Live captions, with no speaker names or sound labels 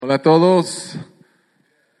Hola a todos.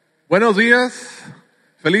 Buenos días.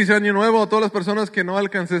 Feliz año nuevo a todas las personas que no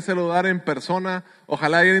alcancé a saludar en persona.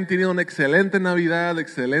 Ojalá hayan tenido una excelente Navidad,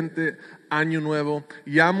 excelente año nuevo.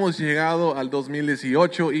 Ya hemos llegado al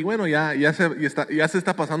 2018 y bueno, ya se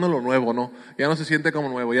está pasando lo nuevo, ¿no? Ya no se siente como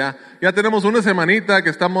nuevo. Ya tenemos una semanita que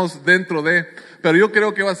estamos dentro de, pero yo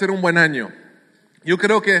creo que va a ser un buen año. Yo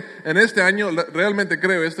creo que en este año, realmente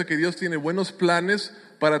creo que Dios tiene buenos planes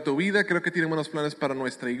para tu vida, creo que tiene buenos planes para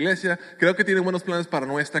nuestra iglesia, creo que tiene buenos planes para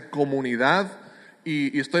nuestra comunidad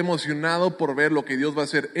y estoy emocionado por ver lo que Dios va a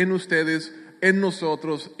hacer en ustedes, en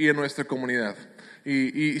nosotros y en nuestra comunidad.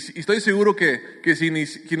 Y estoy seguro que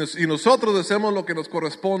si nosotros hacemos lo que nos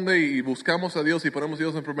corresponde y buscamos a Dios y ponemos a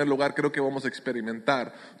Dios en primer lugar, creo que vamos a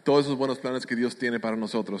experimentar todos esos buenos planes que Dios tiene para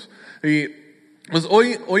nosotros. Y pues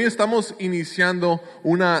hoy estamos iniciando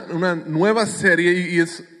una nueva serie y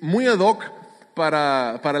es muy ad hoc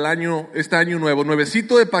para este año nuevo.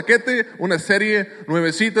 Nuevecito de paquete, una serie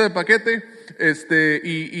nuevecito de paquete,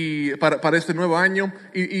 y para este nuevo año.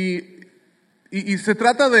 Y se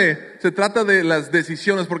trata de las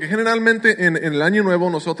decisiones, porque generalmente en el año nuevo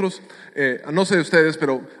nosotros, no sé de ustedes,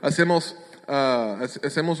 pero hacemos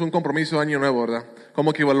un compromiso año nuevo, ¿verdad?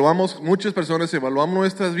 Como que muchas personas evaluamos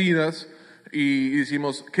nuestras vidas y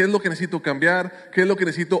decimos, ¿qué es lo que necesito cambiar? ¿Qué es lo que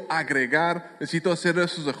necesito agregar? Necesito hacer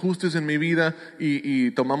esos ajustes en mi vida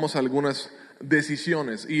y tomamos algunas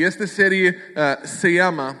decisiones. Y esta serie se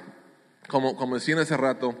llama, como decían hace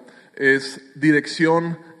rato, es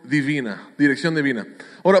Dirección Divina. Dirección Divina.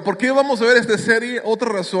 Ahora, ¿por qué vamos a ver esta serie? Otra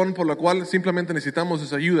razón por la cual simplemente necesitamos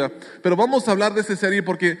esa ayuda. Pero vamos a hablar de esta serie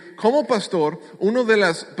porque como pastor, una de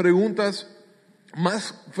las preguntas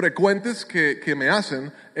más frecuentes que me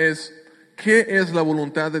hacen es, ¿qué es la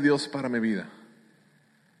voluntad de Dios para mi vida?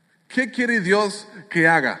 ¿Qué quiere Dios que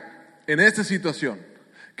haga en esta situación?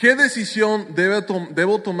 ¿Qué decisión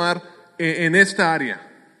debo tomar en esta área?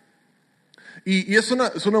 Y es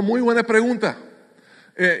una muy buena pregunta.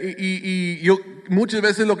 Muchas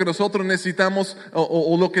veces lo que nosotros necesitamos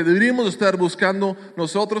o lo que deberíamos estar buscando,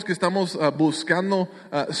 nosotros que estamos buscando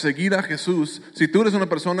seguir a Jesús, si tú eres una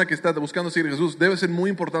persona que está buscando seguir a Jesús, debe ser muy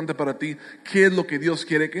importante para ti qué es lo que Dios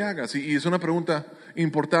quiere que hagas. Y es una pregunta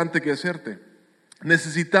importante que hacerte.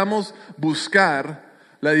 Necesitamos buscar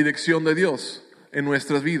la dirección de Dios en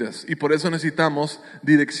nuestras vidas y por eso necesitamos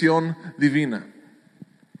dirección divina.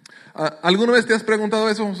 ¿Alguna vez te has preguntado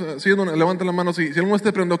eso? Levanta la mano si alguna vez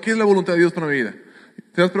te preguntó, ¿qué es la voluntad de Dios para mi vida?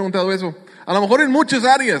 ¿Te has preguntado eso? A lo mejor en muchas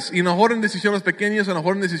áreas, y a lo mejor en decisiones pequeñas, a lo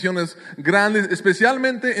mejor en decisiones grandes,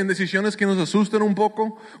 especialmente en decisiones que nos asustan un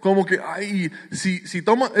poco, como que, si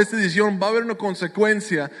tomo esta decisión va a haber una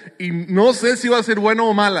consecuencia y no sé si va a ser buena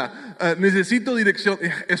o mala. Necesito dirección,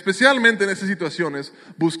 especialmente en estas situaciones,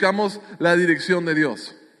 buscamos la dirección de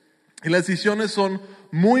Dios. Y las decisiones son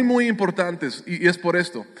muy, muy importantes y es por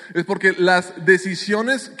esto. Es porque las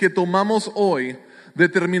decisiones que tomamos hoy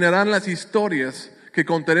determinarán las historias que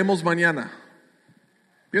contaremos mañana.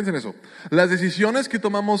 Piensen eso. Las decisiones que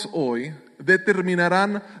tomamos hoy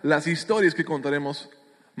determinarán las historias que contaremos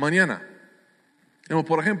mañana.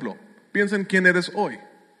 Por ejemplo, piensen quién eres hoy.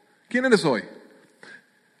 ¿Quién eres hoy?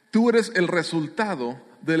 Tú eres el resultado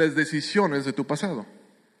de las decisiones de tu pasado.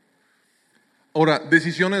 Ahora,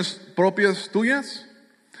 decisiones propias tuyas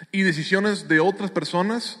y decisiones de otras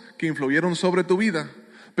personas que influyeron sobre tu vida.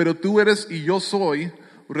 Pero tú eres y yo soy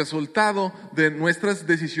resultado de nuestras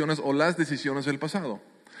decisiones o las decisiones del pasado.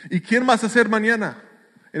 ¿Y quién vas a ser mañana?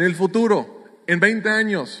 En el futuro, en 20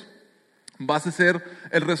 años. Vas a ser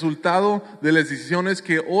el resultado de las decisiones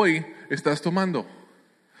que hoy estás tomando.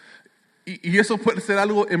 Y eso puede ser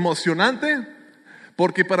algo emocionante,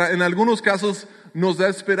 porque en algunos casos nos da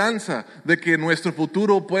esperanza de que nuestro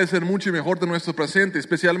futuro puede ser mucho mejor de nuestro presente,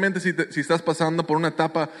 especialmente si estás pasando por una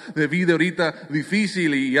etapa de vida ahorita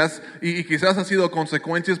difícil y quizás ha sido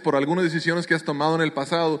consecuencias por algunas decisiones que has tomado en el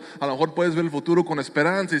pasado. A lo mejor puedes ver el futuro con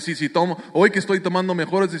esperanza y si tomo hoy que estoy tomando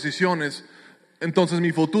mejores decisiones, entonces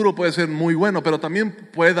mi futuro puede ser muy bueno, pero también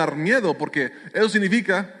puede dar miedo porque eso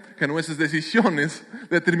significa que nuestras decisiones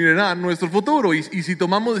determinarán nuestro futuro y si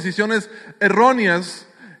tomamos decisiones erróneas,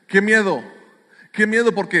 qué miedo. Qué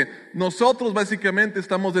miedo porque nosotros básicamente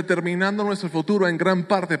estamos determinando nuestro futuro en gran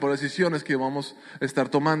parte por decisiones que vamos a estar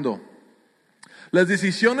tomando. Las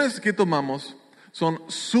decisiones que tomamos son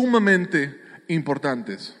sumamente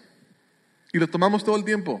importantes y las tomamos todo el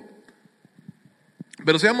tiempo.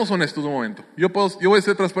 Pero seamos honestos un momento. Yo voy a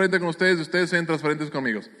ser transparente con ustedes sean transparentes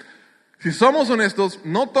conmigo. Si somos honestos,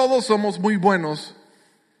 no todos somos muy buenos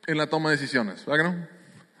en la toma de decisiones, ¿verdad que no?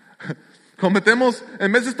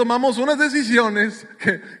 En veces tomamos unas decisiones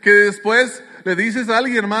que después le dices a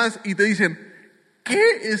alguien más y te dicen, ¿qué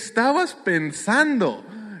estabas pensando?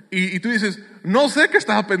 Y tú dices, no sé qué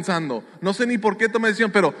estaba pensando, no sé ni por qué tomé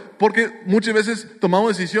decisión, pero porque muchas veces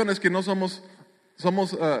tomamos decisiones que no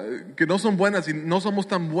que no son buenas y no somos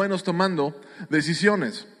tan buenos tomando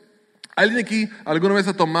decisiones. ¿Alguien aquí alguna vez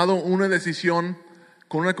ha tomado una decisión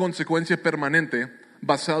con una consecuencia permanente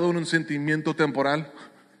basado en un sentimiento temporal?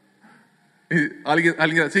 Alguien,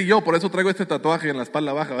 sí, yo por eso traigo este tatuaje en la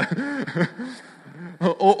espalda baja.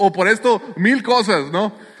 O por esto, 1000 cosas,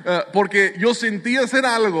 ¿no? Porque yo sentí hacer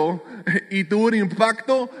algo y tuvo un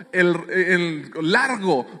impacto el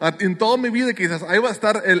largo en toda mi vida. Quizás ahí va a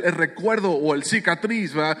estar el recuerdo o el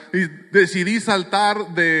cicatriz, ¿verdad? Y decidí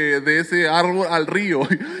saltar de ese árbol al río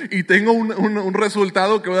y tengo un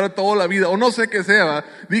resultado que va a dar toda la vida, o no sé qué sea, ¿verdad?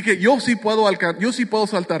 Dije, yo sí puedo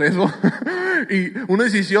saltar eso. Y una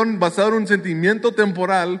decisión basada en un sentimiento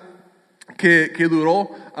temporal que duró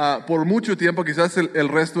por mucho tiempo, quizás el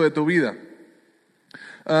resto de tu vida.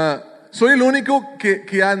 Soy el único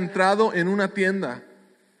que ha entrado en una tienda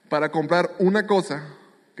para comprar una cosa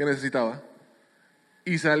que necesitaba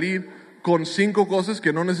y salir con 5 cosas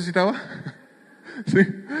que no necesitaba. Sí,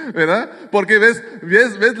 ¿verdad? Porque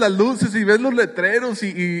ves las luces y ves los letreros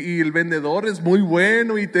y el vendedor es muy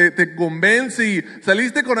bueno y te convence y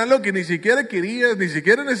saliste con algo que ni siquiera querías, ni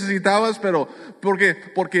siquiera necesitabas, pero porque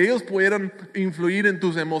ellos pudieran influir en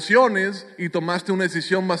tus emociones y tomaste una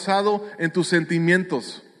decisión basado en tus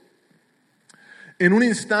sentimientos. En un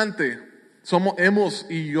instante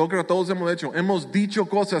y yo creo que todos hemos dicho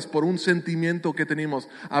cosas por un sentimiento que tenemos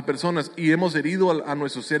a personas y hemos herido a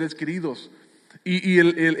nuestros seres queridos. Y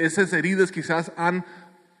esas heridas quizás han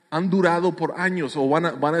durado por años o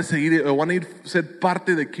van a seguir o van a ser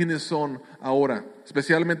parte de quienes son ahora.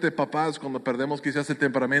 Especialmente papás, cuando perdemos quizás el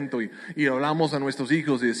temperamento y hablamos a nuestros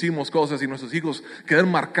hijos y decimos cosas y nuestros hijos quedan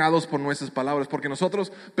marcados por nuestras palabras porque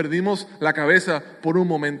nosotros perdimos la cabeza por un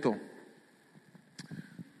momento.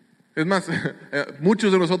 Es más,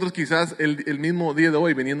 muchos de nosotros quizás el mismo día de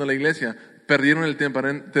hoy viniendo a la iglesia perdieron el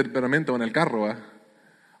temperamento en el carro, ¿eh?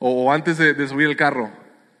 O antes de subir el carro.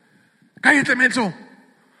 ¡Cállate, menso!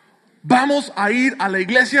 Vamos a ir a la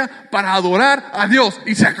iglesia para adorar a Dios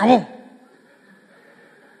y se acabó.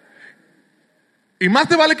 Y más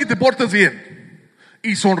te vale que te portes bien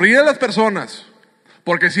y sonríe a las personas,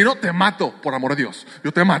 porque si no te mato, por amor de Dios,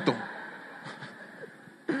 yo te mato.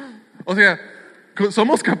 O sea,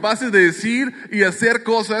 somos capaces de decir y hacer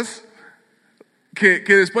cosas que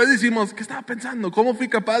después decimos, ¿qué estaba pensando? ¿Cómo fui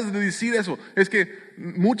capaz de decir eso? Es que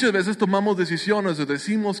muchas veces tomamos decisiones o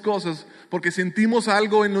decimos cosas porque sentimos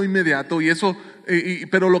algo en lo inmediato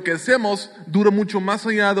pero lo que hacemos dura mucho más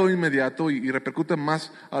allá de lo inmediato y repercute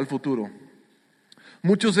más al futuro.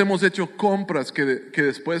 Muchos hemos hecho compras que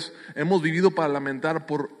después hemos vivido para lamentar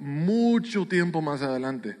por mucho tiempo más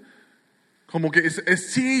adelante. Como que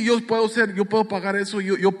sí, yo puedo pagar eso,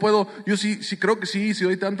 yo sí creo que sí, si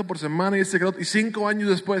doy tanto por semana y 5 años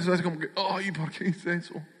después, es como que, ay, ¿por qué hice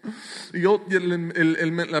eso?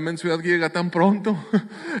 La mensualidad llega tan pronto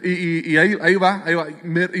y ahí va,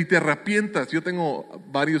 y te arrepientas. Yo tengo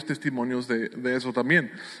varios testimonios de eso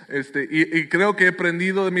también, y creo que he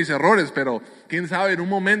aprendido de mis errores, pero quién sabe, en un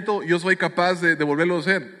momento yo soy capaz de volverlo a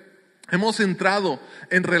hacer. Hemos entrado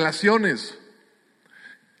en relaciones,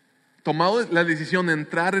 tomado la decisión de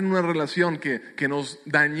entrar en una relación que nos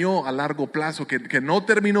dañó a largo plazo, que no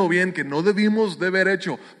terminó bien, que no debimos de haber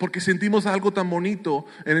hecho, porque sentimos algo tan bonito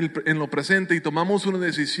en lo presente y tomamos una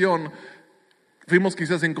decisión. Fuimos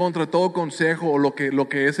quizás en contra de todo consejo o lo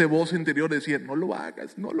que ese voz interior decía, no lo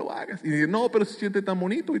hagas. Y dice, no, pero se siente tan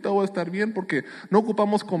bonito y todo va a estar bien porque no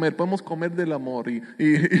ocupamos comer, podemos comer del amor. Y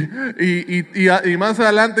más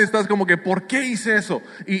adelante estás como que, ¿por qué hice eso?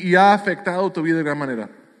 Y ha afectado tu vida de gran manera.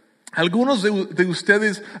 Algunos de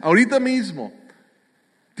ustedes ahorita mismo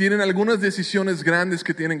tienen algunas decisiones grandes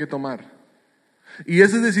que tienen que tomar. Y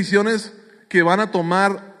esas decisiones que van a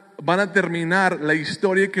tomar van a terminar la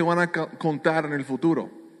historia que van a contar en el futuro.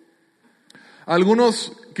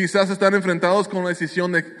 Algunos quizás están enfrentados con la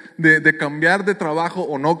decisión de cambiar de trabajo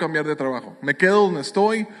o no cambiar de trabajo. ¿Me quedo donde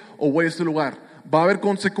estoy o voy a este lugar? Va a haber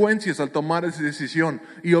consecuencias al tomar esa decisión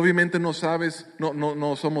y obviamente no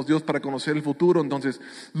somos Dios para conocer el futuro, entonces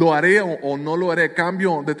lo haré o no lo haré,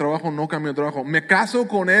 cambio de trabajo o no cambio de trabajo, me caso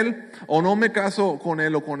con él o no me caso con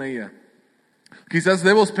él o con ella. Quizás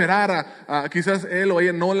debo esperar a quizás él o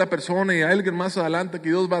ella, no la persona, y a alguien más adelante que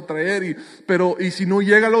Dios va a traer, y si no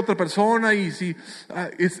llega la otra persona y si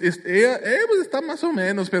ella pues está más o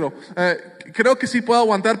menos, pero creo que sí puedo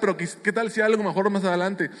aguantar, pero ¿qué tal si algo mejor más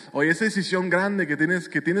adelante? Oye, esa decisión grande que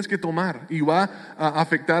tienes que tomar y va a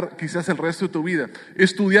afectar quizás el resto de tu vida.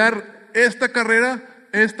 Estudiar esta carrera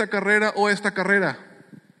esta carrera o esta carrera?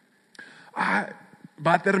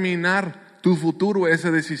 Va a terminar tu futuro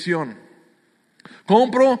esa decisión.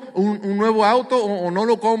 ¿Compro un nuevo auto o no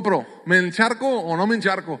lo compro? ¿Me encharco o no me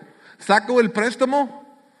encharco? ¿Saco el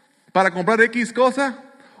préstamo para comprar X cosa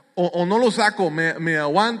o no lo saco? ¿Me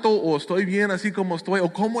aguanto o estoy bien así como estoy?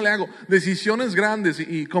 ¿O cómo le hago? Decisiones grandes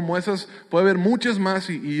y como esas puede haber muchas más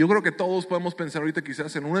y yo creo que todos podemos pensar ahorita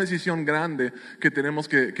quizás en una decisión grande que tenemos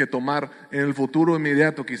que tomar en el futuro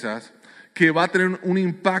inmediato quizás, que va a tener un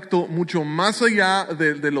impacto mucho más allá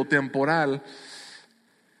de lo temporal.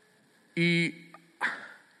 Y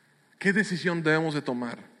 ¿qué decisión debemos de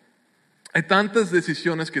tomar? Hay tantas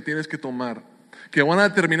decisiones que tienes que tomar que van a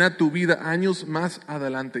determinar tu vida años más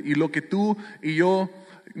adelante. Y lo que tú y yo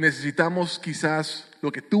necesitamos quizás,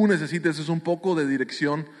 lo que tú necesites es un poco de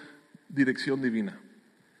dirección divina.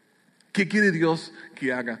 ¿Qué quiere Dios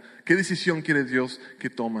que haga? ¿Qué decisión quiere Dios que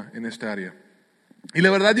toma en esta área? Y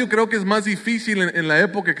la verdad yo creo que es más difícil en la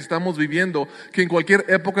época que estamos viviendo que en cualquier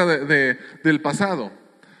época del pasado.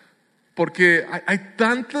 Porque hay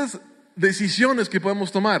tantas decisiones que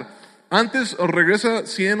podemos tomar. Antes regresa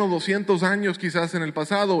 100 o 200 años quizás en el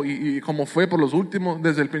pasado y como fue por los últimos,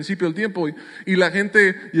 desde el principio del tiempo y la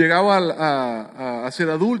gente llegaba a ser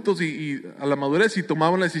adultos y a la madurez y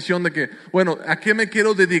tomaban la decisión de que, bueno, ¿a qué me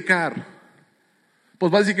quiero dedicar?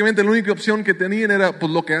 Pues básicamente la única opción que tenían era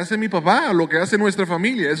pues lo que hace mi papá, lo que hace nuestra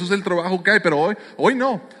familia, eso es el trabajo que hay, pero hoy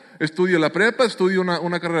no. Estudio la prepa, estudio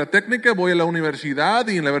una carrera técnica, voy a la universidad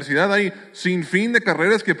y en la universidad hay sin fin de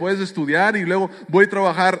carreras que puedes estudiar y luego voy a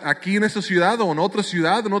trabajar aquí en esta ciudad o en otra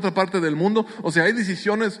ciudad, en otra parte del mundo. O sea, hay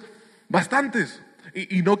decisiones bastantes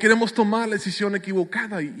y no queremos tomar la decisión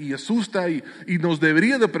equivocada y asusta y nos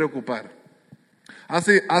debería de preocupar.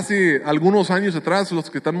 Hace algunos años atrás, los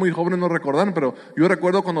que están muy jóvenes no recordan, pero yo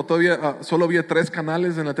recuerdo cuando todavía solo había 3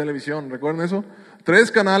 canales en la televisión. ¿Recuerdan eso? 3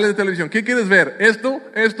 canales de televisión. ¿Qué quieres ver? ¿Esto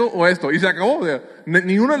o esto? Y se acabó. O sea,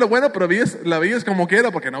 ni uno es lo bueno, pero la veías como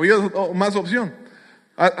quiera porque no había más opción.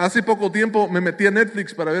 Hace poco tiempo me metí a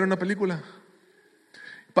Netflix para ver una película.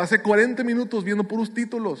 Pasé 40 minutos viendo puros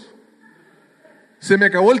títulos. Se me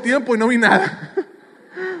acabó el tiempo y no vi nada.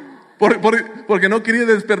 Porque no quería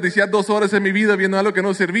desperdiciar 2 horas en mi vida viendo algo que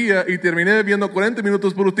no servía y terminé viendo 40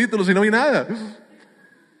 minutos por títulos y no vi nada.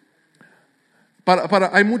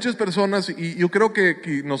 Hay muchas personas y yo creo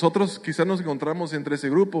que nosotros quizás nos encontramos entre ese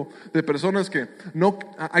grupo de personas que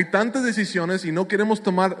hay tantas decisiones y no queremos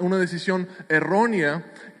tomar una decisión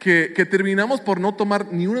errónea que terminamos por no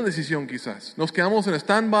tomar ni una decisión quizás. Nos quedamos en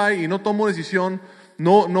stand-by y no tomo decisión,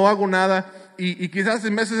 no hago nada y quizás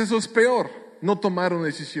en veces eso es peor, no tomar una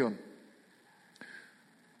decisión.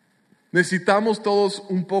 Necesitamos todos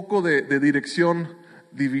un poco de dirección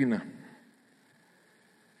divina.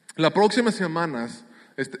 Las próximas semanas,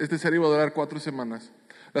 este serie va a durar 4 semanas.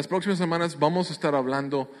 Las próximas semanas vamos a estar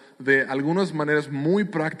hablando de algunas maneras muy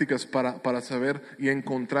prácticas para saber y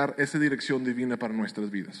encontrar esa dirección divina para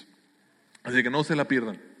nuestras vidas. Así que no se la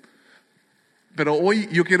pierdan. Pero hoy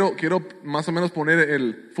yo quiero más o menos poner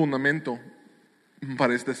el fundamento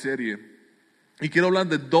para esta serie. Y quiero hablar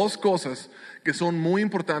de 2 cosas que son muy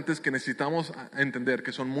importantes, que necesitamos entender,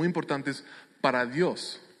 que son muy importantes para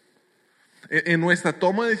Dios. En nuestra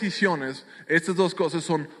toma de decisiones, estas 2 cosas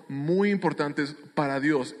son muy importantes para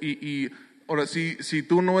Dios. Y ahora, si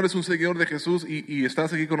tú no eres un seguidor de Jesús y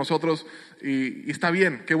estás aquí con nosotros, y está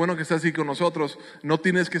bien, qué bueno que estás aquí con nosotros, no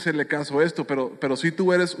tienes que hacerle caso a esto, pero si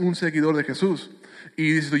tú eres un seguidor de Jesús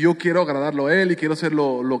y dices, yo quiero agradarlo a Él y quiero hacer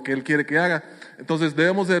lo que Él quiere que haga, entonces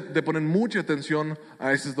debemos de poner mucha atención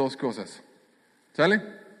a esas 2 cosas. ¿Sale?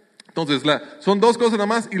 Entonces, son 2 cosas nada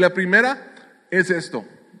más y la primera es esto.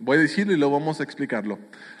 Voy a decirlo y luego vamos a explicarlo.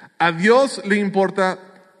 A Dios le importa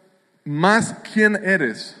más quién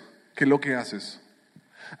eres que lo que haces.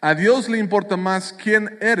 A Dios le importa más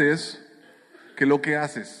quién eres que lo que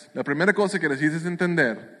haces. La primera cosa que necesitas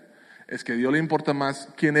entender es que a Dios le importa más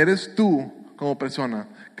quién eres tú como persona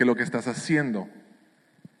que lo que estás haciendo.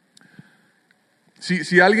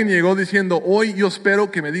 Si alguien llegó diciendo, hoy yo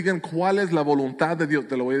espero que me digan cuál es la voluntad de Dios,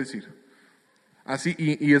 te lo voy a decir. Así,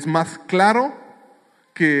 y es más claro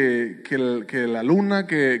que la luna,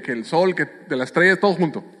 que el sol, que de las estrellas, todo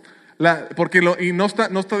junto. Porque no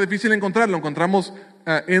está difícil encontrarlo. Encontramos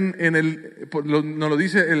nos lo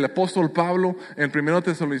dice el apóstol Pablo en 1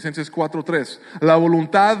 Tesalonicenses 4:3. La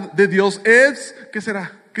voluntad de Dios es, ¿qué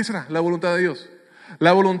será? ¿Qué será la voluntad de Dios?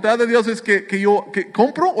 La voluntad de Dios es que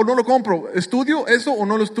compro o no lo compro, estudio eso o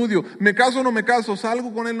no lo estudio, me caso o no me caso,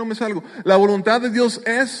 salgo con él o no me salgo. La voluntad de Dios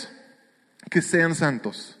es que sean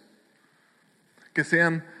santos. Que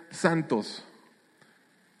sean santos.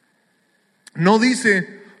 No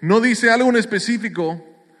dice, No dice algo en específico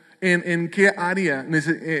en qué área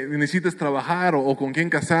necesitas trabajar o con quién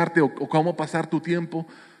casarte o cómo pasar tu tiempo.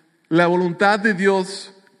 La voluntad de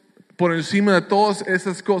Dios por encima de todas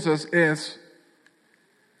esas cosas es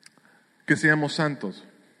que seamos santos.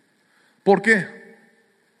 ¿Por qué?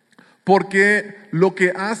 Porque lo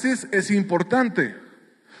que haces es importante,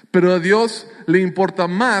 pero a Dios le importa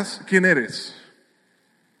más quién eres.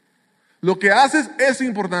 Lo que haces es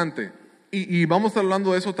importante y vamos a estar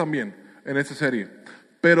hablando de eso también en esta serie.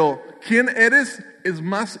 Pero quién eres es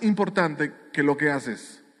más importante que lo que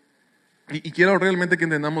haces. Y quiero realmente que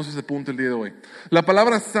entendamos ese punto el día de hoy. La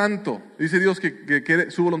palabra santo, dice Dios que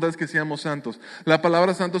su voluntad es que seamos santos. La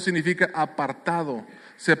palabra santo significa apartado,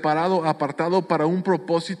 separado, apartado para un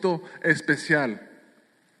propósito especial.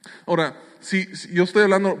 Ahora, si yo estoy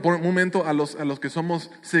hablando por un momento a los que somos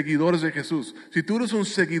seguidores de Jesús. Si tú eres un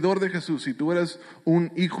seguidor de Jesús, si tú eres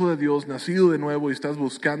un hijo de Dios, nacido de nuevo y estás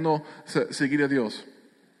buscando seguir a Dios,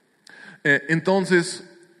 entonces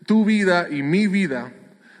tu vida y mi vida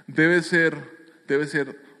debe ser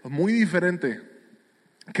muy diferente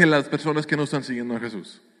que las personas que no están siguiendo a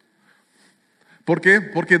Jesús. ¿Por qué?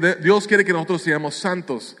 Porque Dios quiere que nosotros seamos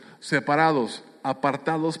santos, separados,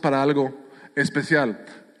 apartados para algo especial.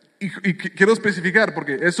 Y quiero especificar,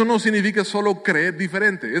 porque eso no significa solo creer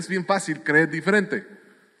diferente. Es bien fácil creer diferente,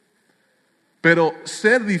 pero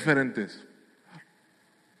ser diferentes.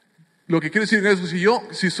 Lo que quiere decir es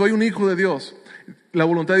que si soy un hijo de Dios, la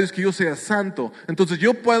voluntad de Dios es que yo sea santo. Entonces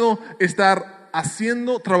yo puedo estar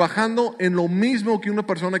trabajando en lo mismo que una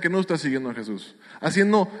persona que no está siguiendo a Jesús.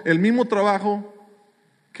 Haciendo el mismo trabajo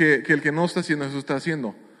que el que no está siguiendo a Jesús está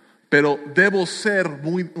haciendo. Pero debo ser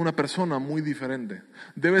una persona muy diferente.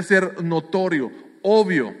 Debe ser notorio,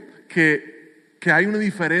 obvio, que hay una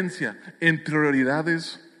diferencia en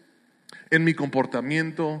prioridades, en mi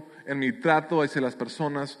comportamiento, en mi trato hacia las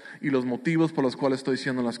personas y los motivos por los cuales estoy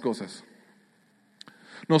haciendo las cosas.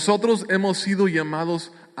 Nosotros hemos sido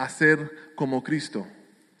llamados a ser como Cristo,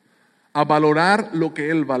 a valorar lo que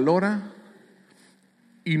Él valora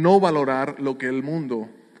y no valorar lo que el mundo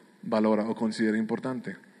valora o considera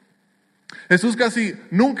importante. Jesús casi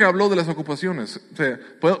nunca habló de las ocupaciones. O sea,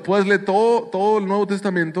 puedes leer todo el Nuevo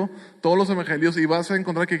Testamento, todos los evangelios, y vas a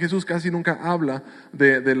encontrar que Jesús casi nunca habla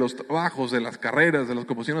de los trabajos, de las carreras, de las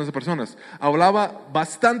ocupaciones de personas. Hablaba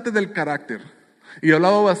bastante del carácter y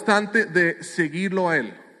hablaba bastante de seguirlo a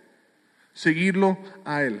Él. Seguirlo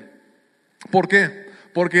a Él. ¿Por qué?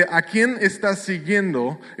 Porque a quien estás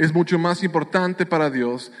siguiendo es mucho más importante para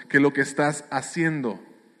Dios que lo que estás haciendo.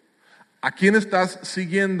 A quien estás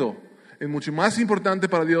siguiendo es mucho más importante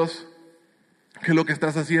para Dios que lo que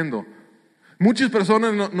estás haciendo. Muchas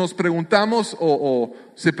personas nos preguntamos o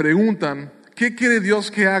se preguntan, ¿qué quiere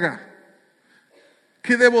Dios que haga?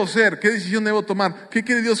 ¿Qué debo hacer? ¿Qué decisión debo tomar? ¿Qué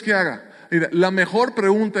quiere Dios que haga? Mira, la mejor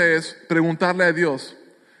pregunta es preguntarle a Dios,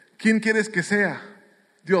 ¿quién quieres que sea?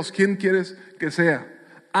 Dios, ¿quién quieres que sea?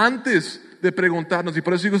 Antes de preguntarnos, y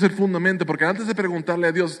por eso digo es el fundamento, porque antes de preguntarle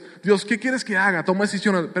a Dios, Dios, ¿qué quieres que haga? Toma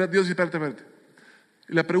decisión. Dios, espérate.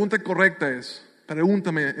 Y la pregunta correcta es,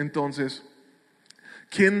 pregúntame entonces,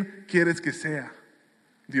 ¿quién quieres que sea?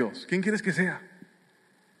 Dios, ¿quién quieres que sea?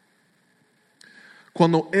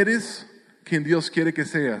 Cuando eres quien Dios quiere que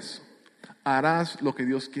seas, harás lo que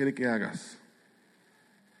Dios quiere que hagas.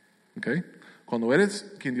 ¿Ok? Cuando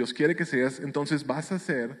eres quien Dios quiere que seas, entonces vas a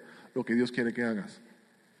hacer lo que Dios quiere que hagas.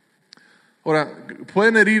 Ahora,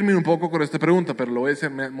 pueden herirme un poco con esta pregunta, pero lo voy a hacer,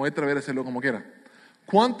 me voy a atrever a hacerlo como quiera.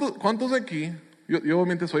 ¿Cuántos de aquí, yo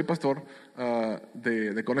obviamente soy pastor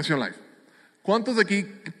de Dirección Life, ¿cuántos de aquí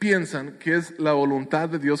piensan que es la voluntad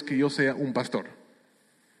de Dios que yo sea un pastor?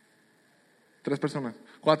 3 personas,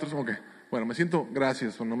 4, ok. Bueno, me siento,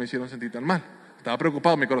 gracias, no me hicieron sentir tan mal. Estaba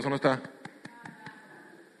preocupado, mi corazón está...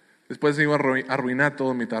 Después se iba a arruinar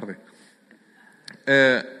toda mi tarde.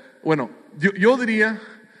 Bueno, yo diría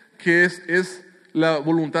que es la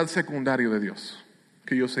voluntad secundaria de Dios,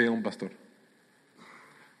 que yo sea un pastor.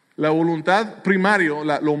 La voluntad primaria,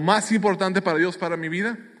 lo más importante para Dios, para mi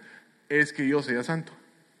vida, es que yo sea santo.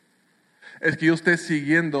 Es que yo esté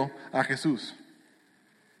siguiendo a Jesús.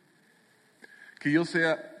 Que yo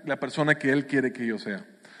sea la persona que Él quiere que yo sea.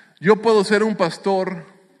 Yo puedo ser un pastor,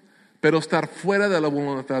 pero estar fuera de la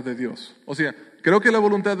voluntad de Dios. O sea, creo que la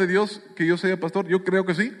voluntad de Dios que yo sea pastor, yo creo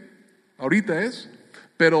que sí. Ahorita es.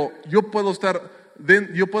 Pero yo puedo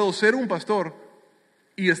ser un pastor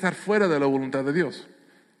y estar fuera de la voluntad de Dios.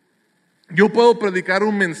 Yo puedo predicar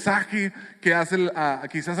un mensaje que hace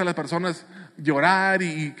quizás a las personas llorar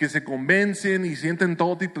y que se convencen y sienten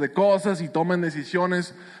todo tipo de cosas y toman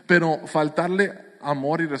decisiones, pero faltarle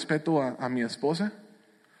amor y respeto a mi esposa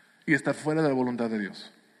y estar fuera de la voluntad de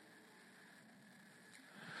Dios.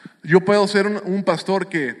 Yo puedo ser un pastor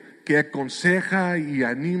que aconseja y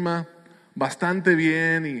anima bastante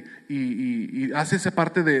bien y hace esa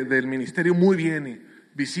parte del ministerio muy bien y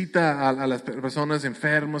visita a las personas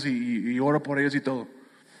enfermas y ora por ellos y todo.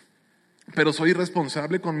 Pero soy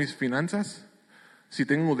responsable con mis finanzas. Si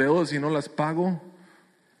tengo deudas y no las pago,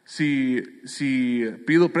 si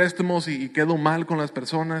pido préstamos y quedo mal con las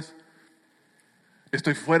personas,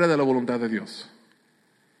 estoy fuera de la voluntad de Dios.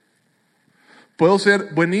 Puedo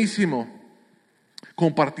ser buenísimo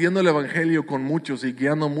compartiendo el evangelio con muchos y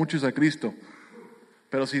guiando a muchos a Cristo,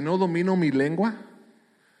 pero si no domino mi lengua,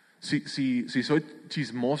 si soy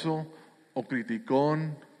chismoso o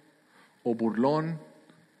criticón o burlón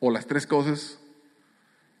o las tres cosas,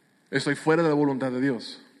 estoy fuera de la voluntad de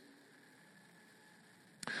Dios.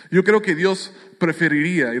 Yo creo que Dios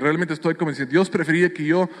preferiría, y realmente estoy convencido, Dios preferiría que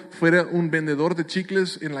yo fuera un vendedor de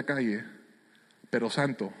chicles en la calle, pero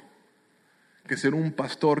santo, que ser un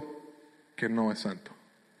pastor que no es santo.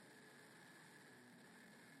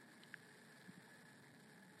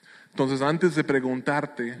 Entonces, antes de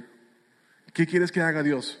preguntarte, ¿qué quieres que haga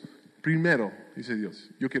Dios? Primero, dice Dios,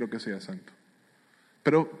 yo quiero que seas santo.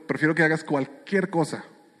 Pero prefiero que hagas cualquier cosa,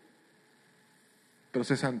 pero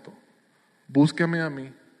sé santo. Búscame a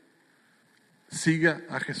mí, siga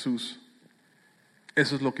a Jesús.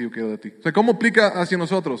 Eso es lo que yo quiero de ti. O sea, ¿cómo aplica hacia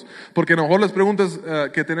nosotros? Porque a lo mejor las preguntas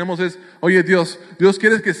que tenemos es, oye Dios,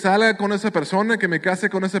 ¿quieres que salga con esa persona, que me case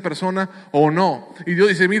con esa persona o no? Y Dios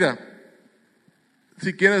dice, mira,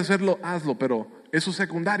 si quieres hacerlo, hazlo, pero eso es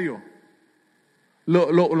secundario.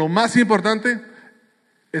 Lo más importante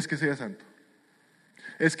es que seas santo.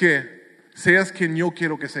 Es que seas quien yo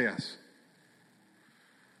quiero que seas.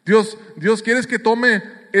 Dios, ¿quieres que tome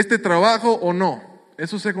este trabajo o no?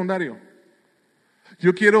 Eso es secundario.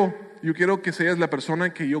 Yo quiero que seas la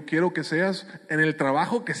persona que yo quiero que seas en el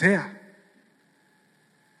trabajo que sea.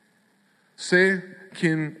 Sé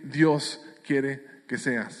quien Dios quiere que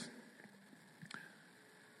seas.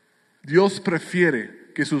 Dios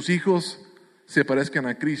prefiere que sus hijos se parezcan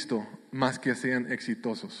a Cristo más que sean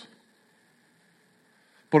exitosos.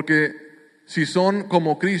 Porque si son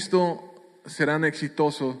como Cristo, serán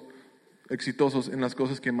exitosos en las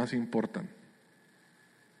cosas que más importan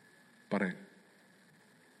para Él.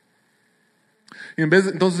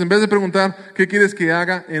 Entonces, en vez de preguntar ¿qué quieres que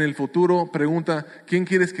haga en el futuro? Pregunta ¿quién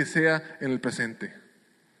quieres que sea en el presente?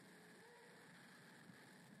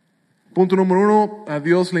 Punto número 1, a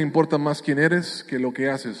Dios le importa más quién eres que lo que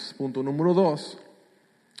haces. Punto número 2,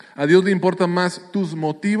 a Dios le importa más tus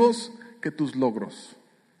motivos que tus logros.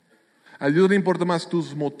 A Dios le importa más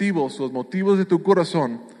tus motivos, los motivos de tu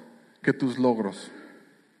corazón, que tus logros.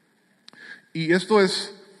 Y esto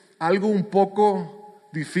es algo un poco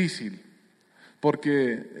difícil,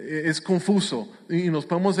 porque es confuso y nos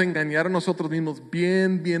podemos engañar a nosotros mismos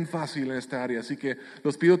bien fácil en esta área. Así que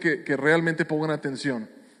los pido que realmente pongan atención.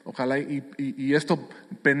 Ojalá y esto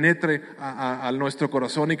penetre a nuestro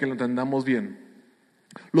corazón y que lo entendamos bien.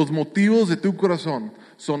 Los motivos de tu corazón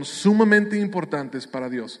son sumamente importantes para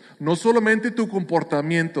Dios. No solamente tu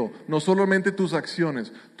comportamiento, no solamente tus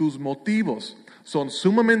acciones, tus motivos son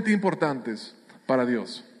sumamente importantes para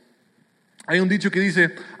Dios. Hay un dicho que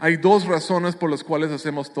dice, hay dos razones por las cuales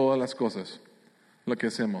hacemos todas las cosas, lo que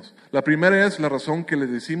hacemos. La primera es la razón que le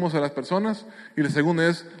decimos a las personas y la segunda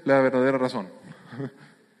es la verdadera razón.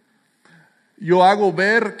 Yo hago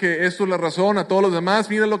ver que esto es la razón a todos los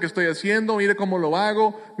demás. Mira lo que estoy haciendo, mira cómo lo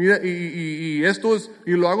hago, mira, y esto es,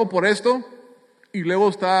 y lo hago por esto. Y luego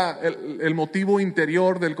está el motivo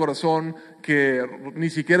interior del corazón que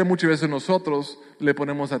ni siquiera muchas veces nosotros le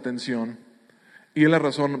ponemos atención. Y es la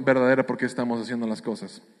razón verdadera por qué estamos haciendo las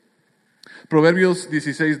cosas. Proverbios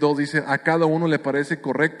 16:2 dice, a cada uno le parece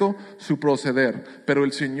correcto su proceder, pero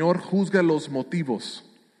el Señor juzga los motivos.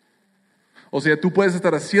 O sea, tú puedes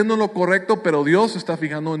estar haciendo lo correcto, pero Dios se está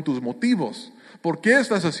fijando en tus motivos. ¿Por qué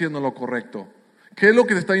estás haciendo lo correcto? ¿Qué es lo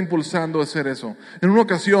que te está impulsando a hacer eso? En una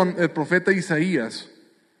ocasión, el profeta Isaías,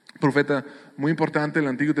 profeta muy importante del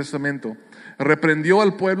Antiguo Testamento, reprendió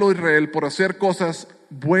al pueblo de Israel por hacer cosas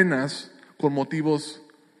buenas con motivos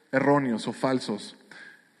erróneos o falsos.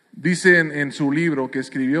 Dice en su libro que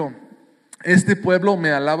escribió, este pueblo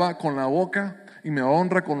me alaba con la boca y me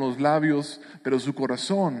honra con los labios, pero su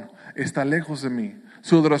corazón está lejos de mí.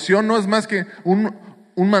 Su adoración no es más que un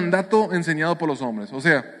mandato enseñado por los hombres. O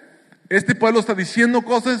sea, este pueblo está diciendo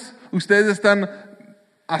cosas, ustedes están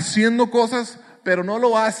haciendo cosas, pero no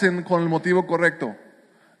lo hacen con el motivo correcto.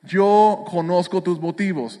 Yo conozco tus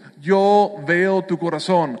motivos, yo veo tu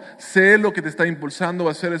corazón, sé lo que te está impulsando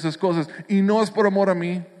a hacer esas cosas y no es por amor a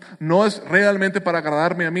mí, no es realmente para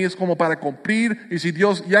agradarme a mí, es como para cumplir y si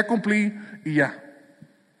Dios ya cumplí y ya.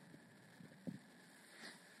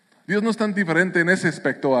 Dios no es tan diferente en ese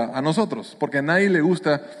aspecto a nosotros, porque a nadie le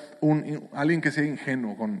gusta alguien que sea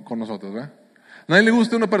ingenuo con nosotros, ¿verdad? A nadie le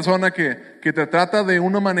gusta una persona que te trata de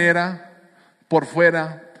una manera por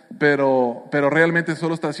fuera, pero realmente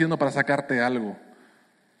solo está haciendo para sacarte algo,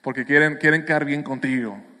 porque quieren quedar bien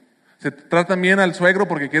contigo. Se tratan bien al suegro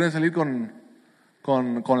porque quieren salir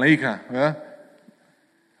con la hija, ¿verdad?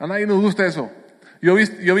 A nadie nos gusta eso. Yo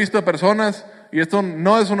he visto a personas, y esto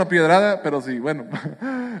no es una piedrada, pero sí, bueno,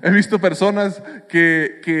 he visto personas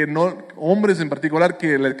que no, hombres en particular,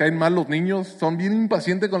 que le caen mal los niños, son bien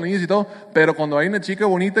impacientes con los niños y todo, pero cuando hay una chica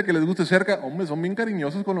bonita que les guste cerca, hombres, son bien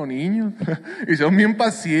cariñosos con los niños, y son bien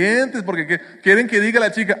pacientes, porque quieren que diga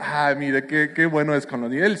la chica, mire, qué bueno es con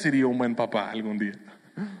los niños, él sería un buen papá algún día.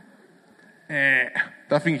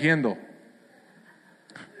 Está fingiendo.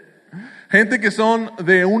 Gente que son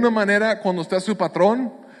de una manera cuando está su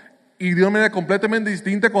patrón y de una manera completamente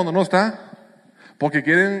distinta cuando no está, porque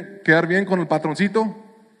quieren quedar bien con el patroncito,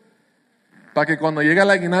 para que cuando llega el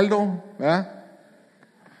aguinaldo, ¿verdad?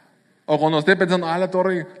 O cuando esté pensando, la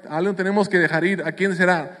torre, lo tenemos que dejar ir, ¿a quién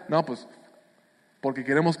será? No, pues, porque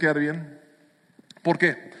queremos quedar bien. ¿Por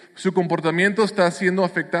qué? Su comportamiento está siendo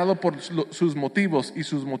afectado por sus motivos, y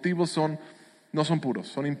sus motivos no son puros,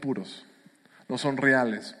 son impuros, no son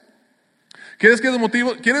reales. ¿Quieres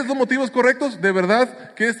los motivos correctos? ¿De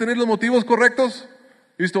verdad quieres tener los motivos correctos?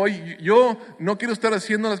 Listo, yo no quiero estar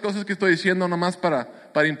haciendo las cosas que estoy diciendo nomás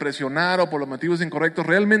para impresionar o por los motivos incorrectos.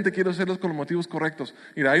 Realmente quiero hacerlos con los motivos correctos.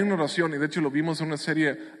 Mira, hay una oración, y de hecho lo vimos en una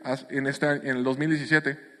serie en el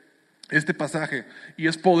 2017, este pasaje, y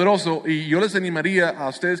es poderoso, y yo les animaría a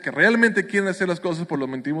ustedes que realmente quieren hacer las cosas por los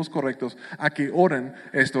motivos correctos, a que oren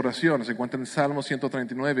esta oración. Se encuentra en Salmo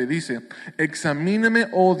 139, dice: examíname,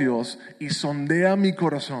 oh Dios, y sondea mi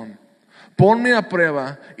corazón. Ponme a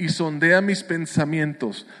prueba y sondea mis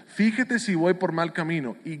pensamientos. Fíjate si voy por mal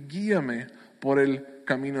camino y guíame por el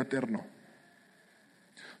camino eterno.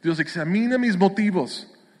 Dios, examina mis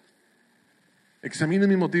motivos. Examina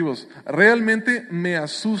mis motivos. Realmente me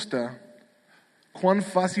asusta cuán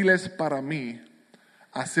fácil es para mí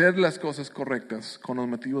hacer las cosas correctas con los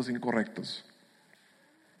motivos incorrectos.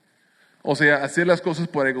 O sea, hacer las cosas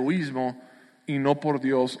por egoísmo y no por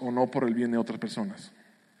Dios o no por el bien de otras personas.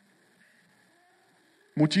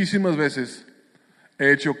 Muchísimas veces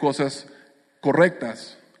he hecho cosas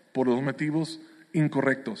correctas por los motivos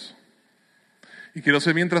incorrectos. Y quiero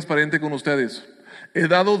ser bien transparente con ustedes. He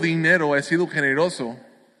dado dinero, he sido generoso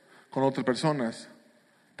con otras personas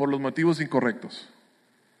por los motivos incorrectos.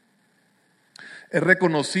 He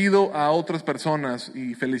reconocido a otras personas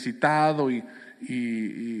y felicitado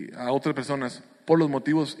y a otras personas por los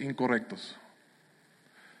motivos incorrectos.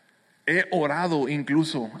 He orado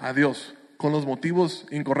incluso a Dios con los motivos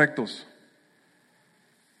incorrectos.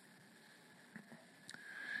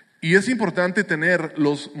 Y es importante tener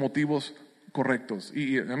los motivos correctos.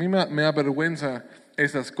 Y a mí me da vergüenza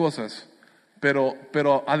esas cosas,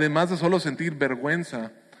 pero además de solo sentir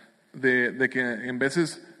vergüenza de que en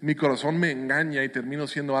veces mi corazón me engaña y termino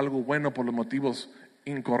siendo algo bueno por los motivos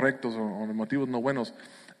incorrectos o los motivos no buenos,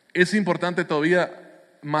 es importante todavía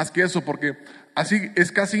más que eso, porque así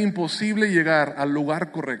es casi imposible llegar al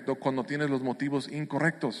lugar correcto cuando tienes los motivos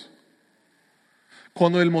incorrectos.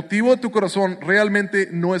 Cuando el motivo de tu corazón realmente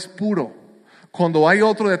no es puro, cuando hay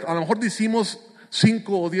otro, a lo mejor decimos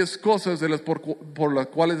 5 o 10 cosas por las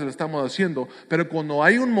cuales lo estamos haciendo, pero cuando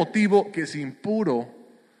hay un motivo que es impuro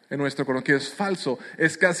en nuestro corazón, que es falso,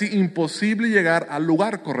 es casi imposible llegar al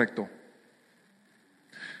lugar correcto.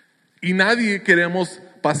 Y nadie queremos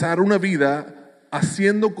pasar una vida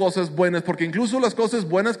haciendo cosas buenas, porque incluso las cosas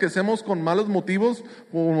buenas que hacemos con malos motivos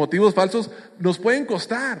o motivos falsos nos pueden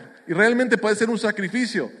costar y realmente puede ser un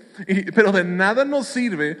sacrificio, pero de nada nos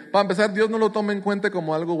sirve. Para empezar, Dios no lo toma en cuenta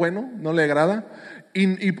como algo bueno, no le agrada,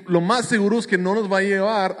 y lo más seguro es que no nos va a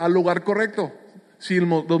llevar al lugar correcto si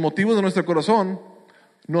los motivos de nuestro corazón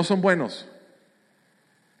no son buenos.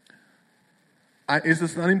 Esto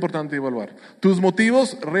es tan importante evaluar. ¿Tus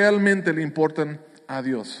motivos realmente le importan a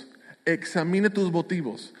Dios? Examine tus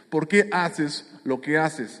motivos. ¿Por qué haces lo que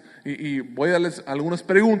haces? Y voy a darles algunas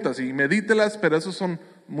preguntas y medítelas, pero esas son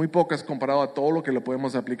muy pocas comparado a todo lo que le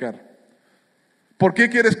podemos aplicar. ¿Por qué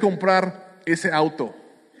quieres comprar ese auto?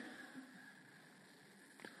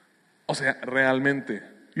 O sea, realmente,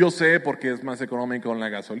 yo sé porque es más económico con la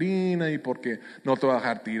gasolina y porque no te va a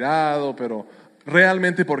dejar tirado, pero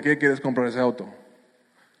realmente, ¿por qué quieres comprar ese auto?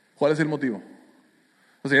 ¿Cuál es el motivo?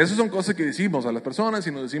 O sea, esas son cosas que decimos a las personas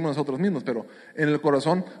y nos decimos nosotros mismos, pero en el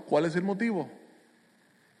corazón, ¿cuál es el motivo?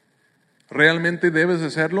 ¿Realmente debes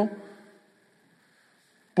hacerlo?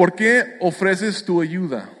 ¿Por qué ofreces tu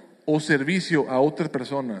ayuda? o servicio a otras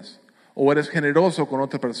personas, o eres generoso con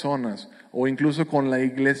otras personas, o incluso con la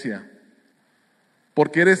iglesia,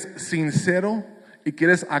 porque eres sincero y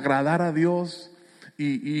quieres agradar a Dios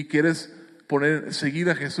y quieres seguir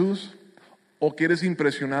a Jesús, o quieres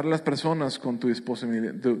impresionar a las personas con tu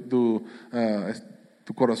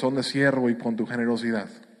corazón de siervo y con tu generosidad.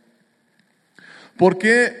 ¿Por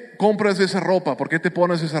qué compras esa ropa? ¿Por qué te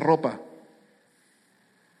pones esa ropa?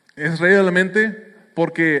 ¿Es realmente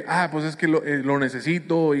porque, pues es que lo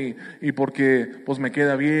necesito y porque pues me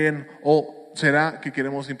queda bien? ¿O será que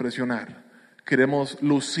queremos impresionar? Queremos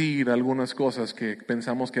lucir algunas cosas que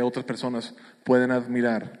pensamos que otras personas pueden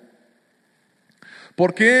admirar.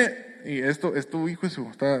 ¿Por qué? Y esto hijo de su,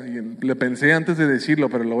 le pensé antes de decirlo,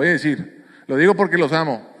 pero lo voy a decir. Lo digo porque los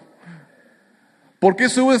amo. ¿Por qué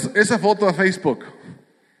subes esa foto a Facebook?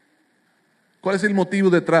 ¿Cuál es el motivo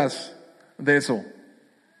detrás de eso?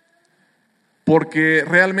 Porque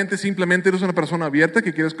realmente simplemente eres una persona abierta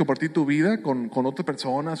que quieres compartir tu vida con otras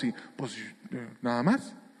personas y pues nada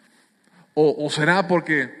más. ¿O será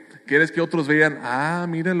porque quieres que otros vean,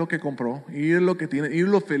 mira lo que compró, mira lo que tiene, mira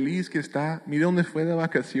lo feliz que está, mira dónde fue de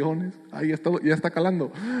vacaciones, ya está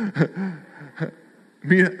calando.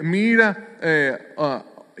 Mira,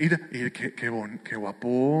 qué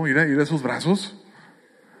guapo, mira esos brazos.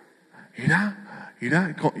 Mira,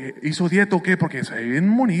 ¿hizo dieta o qué? Porque se ve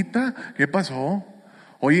bien bonita. ¿Qué pasó?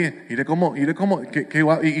 Oye, mire cómo,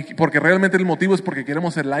 porque realmente el motivo es porque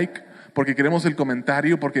queremos el like, porque queremos el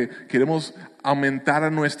comentario, porque queremos aumentar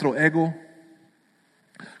a nuestro ego.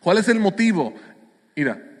 ¿Cuál es el motivo?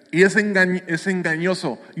 Mira, y es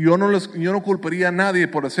engañoso. Yo no culparía a nadie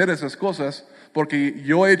por hacer esas cosas, porque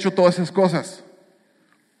yo he hecho todas esas cosas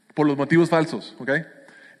por los motivos falsos, ¿ok?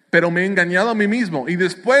 Pero me he engañado a mí mismo. Y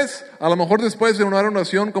después, a lo mejor después de una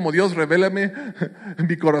oración como Dios, revélame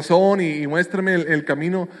mi corazón y muéstrame el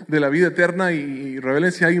camino de la vida eterna y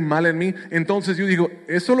revélame si hay mal en mí. Entonces yo digo,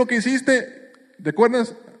 ¿eso es lo que hiciste? ¿Te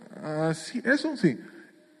acuerdas? Sí, eso sí.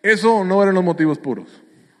 Eso no eran los motivos puros.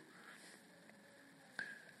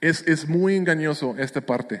 Es muy engañoso esta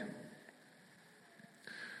parte.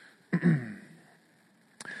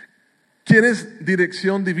 ¿Quieres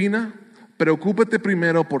dirección divina? Preocúpate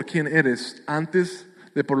primero por quién eres antes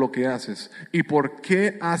de por lo que haces y por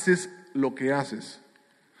qué haces lo que haces.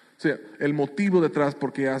 O sea, el motivo detrás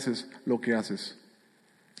por qué haces lo que haces.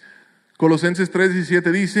 Colosenses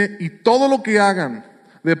 3:17 dice, y todo lo que hagan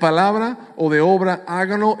de palabra o de obra,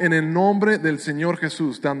 háganlo en el nombre del Señor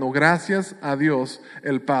Jesús, dando gracias a Dios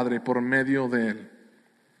el Padre por medio de Él.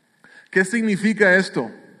 ¿Qué significa esto?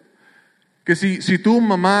 Que si tú,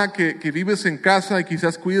 mamá, que vives en casa y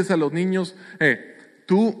quizás cuides a los niños,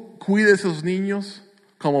 tú cuides a esos niños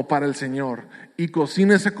como para el Señor. Y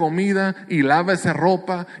cocina esa comida, y lava esa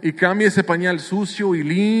ropa, y cambia ese pañal sucio, y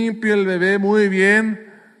limpia el bebé muy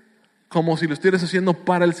bien, como si lo estuvieras haciendo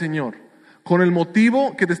para el Señor. Con el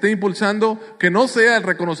motivo que te esté impulsando, que no sea el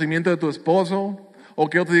reconocimiento de tu esposo, o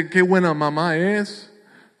que otro diga, qué buena mamá es,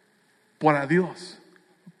 para Dios,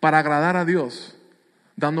 para agradar a Dios.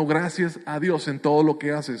 Dando gracias a Dios en todo lo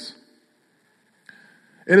que haces.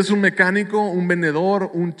 Eres un mecánico, un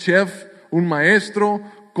vendedor, un chef, un maestro,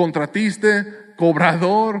 contratista,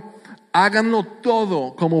 cobrador. Háganlo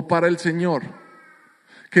todo como para el Señor.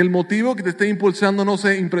 Que el motivo que te esté impulsando no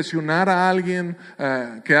sea impresionar a alguien,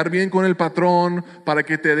 quedar bien con el patrón, para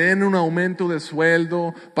que te den un aumento de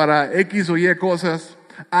sueldo, para X o Y cosas.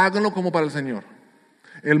 Háganlo como para el Señor.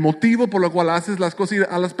 El motivo por lo cual haces las cosas,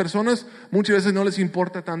 a las personas muchas veces no les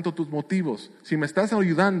importa tanto tus motivos. Si me estás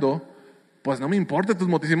ayudando, pues no me importa tus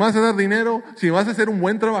motivos. Si me vas a dar dinero, si vas a ser un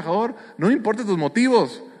buen trabajador, no me importa tus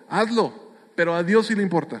motivos, hazlo. Pero a Dios sí le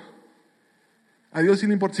importa. A Dios sí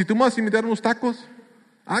le importa. Si tú me vas a invitar unos tacos,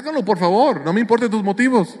 hágalo por favor, no me importan tus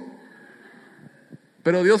motivos.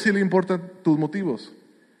 Pero a Dios sí le importan tus motivos.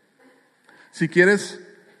 Si quieres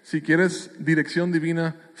dirección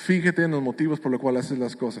divina, fíjate en los motivos por los cuales haces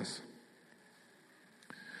las cosas.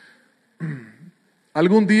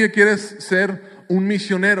 Algún día quieres ser un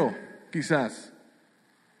misionero, quizás.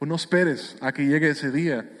 Pues no esperes a que llegue ese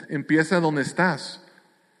día. Empieza donde estás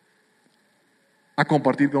a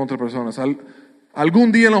compartir con otras personas.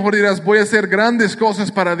 Algún día a lo mejor dirás, voy a hacer grandes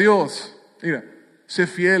cosas para Dios. Mira, sé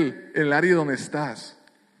fiel en el área donde estás.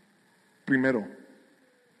 Primero.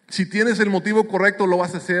 Si tienes el motivo correcto, lo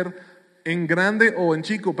vas a hacer en grande o en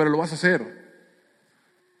chico, pero lo vas a hacer.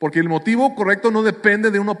 Porque el motivo correcto no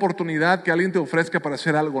depende de una oportunidad que alguien te ofrezca para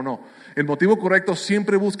hacer algo, no. El motivo correcto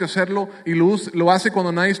siempre busca hacerlo y lo hace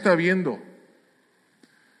cuando nadie está viendo.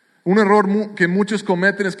 Un error que muchos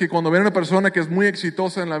cometen es que cuando ven a una persona que es muy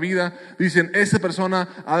exitosa en la vida, dicen, esa persona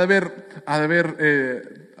ha de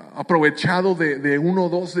haber aprovechado de uno o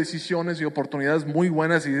dos decisiones y oportunidades muy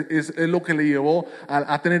buenas y es lo que le llevó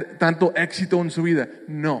a tener tanto éxito en su vida.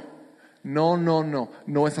 No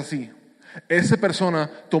es así. Esa persona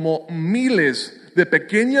tomó miles de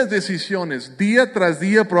pequeñas decisiones día tras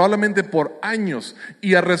día, probablemente por años,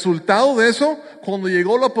 y al resultado de eso, cuando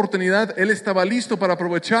llegó la oportunidad, él estaba listo para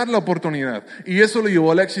aprovechar la oportunidad y eso le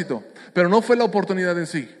llevó al éxito, pero no fue la oportunidad en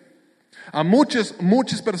sí. A muchas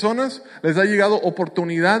personas les ha llegado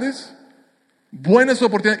oportunidades, buenas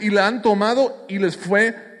oportunidades, y la han tomado y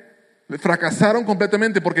fracasaron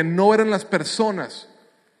completamente porque no eran las personas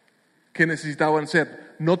que necesitaban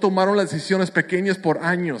ser. No tomaron las decisiones pequeñas por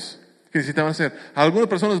años que necesitaban ser. Algunas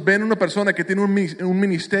personas ven una persona que tiene un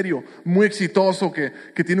ministerio muy exitoso,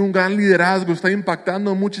 que tiene un gran liderazgo, está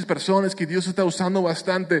impactando a muchas personas, que Dios está usando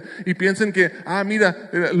bastante, y piensan que,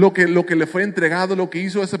 mira, lo que le fue entregado, lo que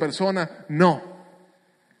hizo esa persona.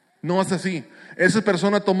 No es así. Esa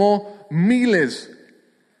persona tomó miles,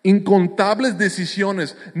 incontables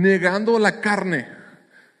decisiones, negando la carne,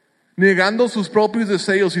 negando sus propios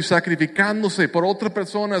deseos y sacrificándose por otras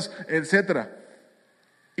personas, etcétera.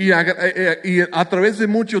 Y a través de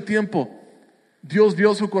mucho tiempo, Dios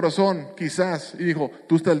vio su corazón, quizás, y dijo,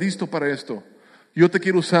 tú estás listo para esto. Yo te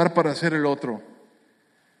quiero usar para hacer el otro.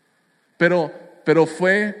 Pero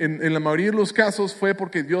fue, en la mayoría de los casos, fue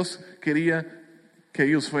porque Dios quería que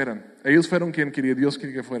ellos fueran. Ellos fueron quien quería, Dios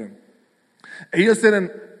quería que fueran. Ellos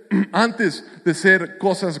eran, antes de ser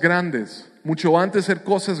cosas grandes, mucho antes de ser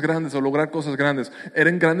cosas grandes o lograr cosas grandes,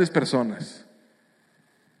 eran grandes personas.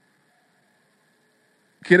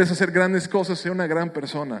 ¿Quieres hacer grandes cosas? Sé una gran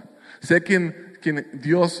persona. Sé quien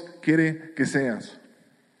Dios quiere que seas.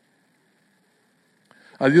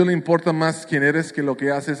 A Dios le importa más quién eres que lo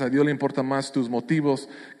que haces. A Dios le importa más tus motivos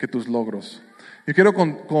que tus logros. Yo quiero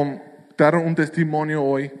contar un testimonio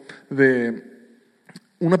hoy de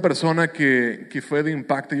una persona que fue de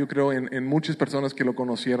impacto, yo creo, en muchas personas que lo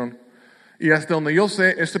conocieron. Y hasta donde yo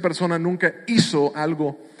sé, esta persona nunca hizo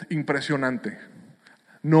algo impresionante.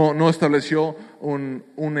 No estableció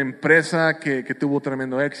una empresa que tuvo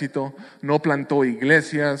tremendo éxito, no plantó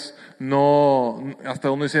iglesias, hasta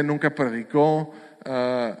donde sé, nunca predicó,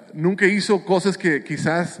 nunca hizo cosas que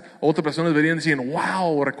quizás otras personas verían diciendo,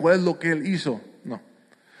 wow, ¿recuerdas lo que él hizo? No.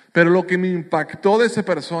 Pero lo que me impactó de esa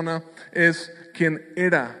persona es quién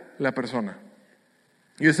era la persona.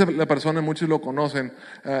 Y la persona, muchos lo conocen,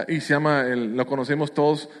 y se llama, lo conocemos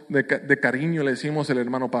todos de cariño, le decimos el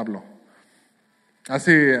hermano Pablo.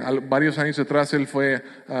 Hace varios años atrás él fue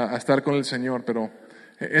a estar con el Señor, pero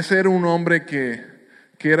ese era un hombre que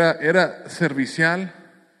era servicial.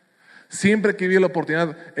 Siempre que había la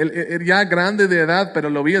oportunidad, él ya grande de edad,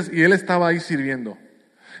 pero lo veías y él estaba ahí sirviendo.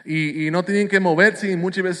 Y no tenían que moverse, y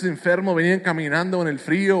muchas veces enfermo, venían caminando en el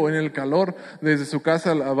frío o en el calor desde su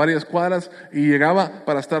casa a varias cuadras, y llegaba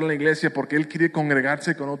para estar en la iglesia porque él quería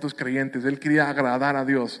congregarse con otros creyentes, él quería agradar a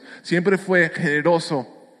Dios. Siempre fue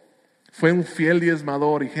generoso. Fue un fiel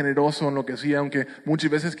diezmador y generoso en lo que hacía, aunque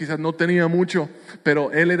muchas veces quizás no tenía mucho,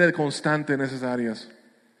 pero él era constante en esas áreas.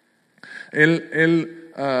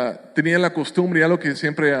 Él tenía la costumbre, y algo que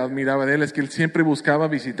siempre admiraba de él, es que él siempre buscaba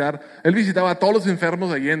él visitaba a todos los enfermos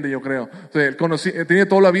de Allende, yo creo. O sea, él tenía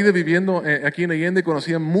toda la vida viviendo aquí en Allende,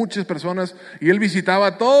 conocía muchas personas, y él visitaba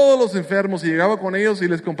a todos los enfermos y llegaba con ellos y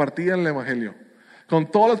les compartía el evangelio.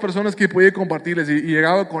 Con todas las personas que podía compartirles, y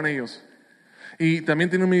llegaba con ellos. Y también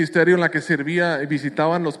tiene un ministerio en la que servía y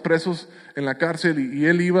visitaban los presos en la cárcel, y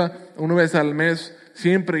él iba una vez al mes,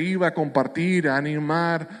 siempre iba a compartir, a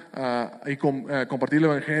animar, y compartir el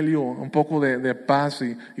evangelio, un poco de paz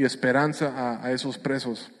y esperanza a esos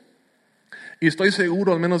presos. Y estoy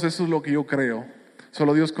seguro, al menos eso es lo que yo creo,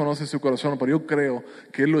 solo Dios conoce su corazón, pero yo creo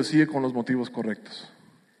que él lo decía con los motivos correctos.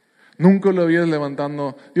 Nunca lo habías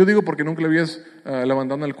levantando, yo digo porque nunca le habías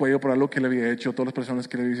levantando el cuello por algo que le había hecho a todas las personas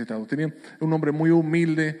que le había visitado. Tenía un hombre muy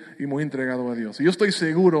humilde y muy entregado a Dios. Y yo estoy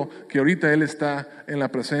seguro que ahorita él está en la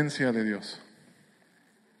presencia de Dios.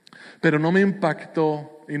 Pero no me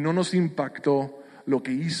impactó y no nos impactó lo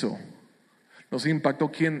que hizo. Nos impactó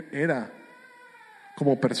quién era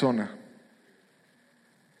como persona.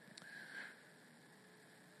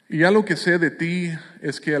 Y algo que sé de ti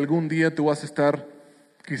es que algún día tú vas a estar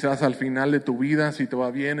quizás al final de tu vida, si te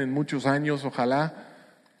va bien, en muchos años, ojalá,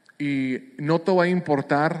 y no te va a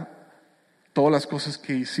importar todas las cosas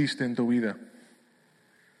que hiciste en tu vida,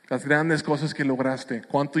 las grandes cosas que lograste,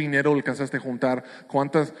 cuánto dinero alcanzaste a juntar,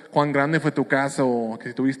 cuán grande fue tu casa, o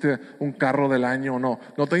que tuviste un carro del año o no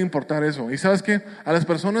te va a importar eso. Y ¿sabes qué? A las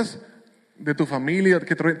personas de tu familia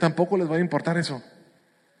que tampoco les va a importar eso.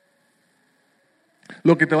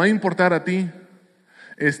 Lo que te va a importar a ti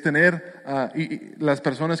es tener las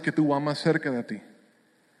personas que tú amas cerca de ti.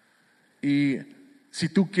 Y si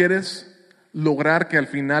tú quieres lograr que al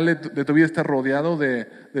final de tu vida estés rodeado de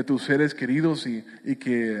tus seres queridos y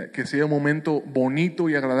que sea un momento bonito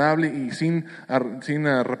y agradable y sin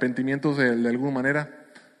arrepentimientos de alguna manera,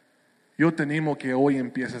 yo te animo que hoy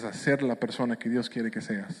empieces a ser la persona que Dios quiere que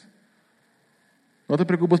seas. No te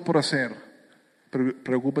preocupes por hacer,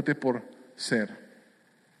 preocúpate por ser.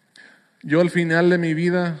 Yo al final de mi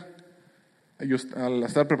vida, al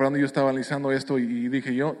estar preparando, yo estaba analizando esto y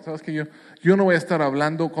dije, ¿sabes qué? Yo no voy a estar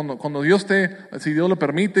hablando cuando Dios si Dios lo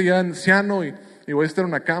permite, ya anciano y voy a estar en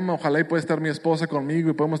una cama, ojalá y pueda estar mi esposa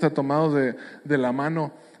conmigo y podemos estar tomados de la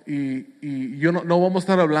mano. Y yo no vamos a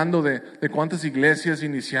estar hablando de cuántas iglesias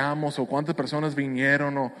iniciamos o cuántas personas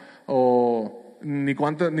vinieron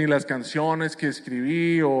ni las canciones que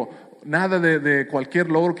escribí o nada de cualquier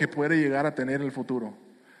logro que pueda llegar a tener en el futuro.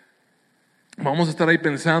 Vamos a estar ahí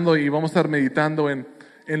pensando y vamos a estar meditando en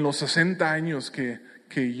los 60 años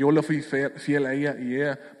que yo le fui fiel a ella y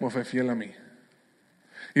ella me fue fiel a mí.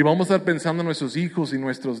 Y vamos a estar pensando en nuestros hijos y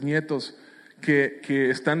nuestros nietos que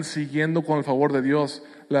están siguiendo con el favor de Dios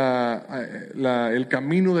el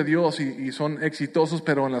camino de Dios y son exitosos,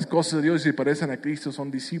 pero en las cosas de Dios y se parecen a Cristo, son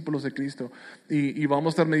discípulos de Cristo. Y vamos a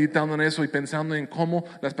estar meditando en eso y pensando en cómo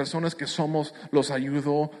las personas que somos los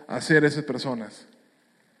ayudó a ser esas personas.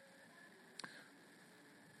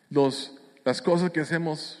 Las cosas que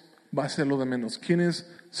hacemos va a ser lo de menos. ¿Quiénes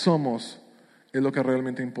somos? Es lo que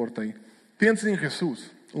realmente importa. Y piensen en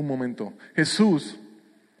Jesús un momento. Jesús,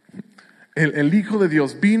 el Hijo de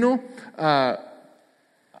Dios, vino a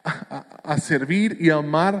servir y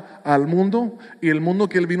amar al mundo, y el mundo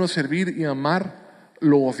que Él vino a servir y amar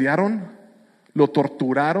lo odiaron, lo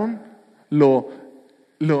torturaron,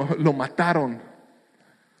 lo mataron.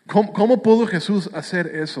 ¿Cómo pudo Jesús hacer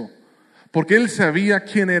eso? Porque Él sabía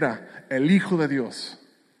quién era, el Hijo de Dios.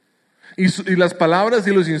 Y las palabras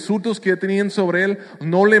y los insultos que tenían sobre Él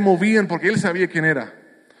no le movían, porque Él sabía quién era.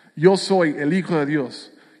 Yo soy el Hijo de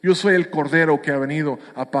Dios. Yo soy el Cordero que ha venido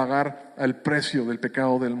a pagar el precio del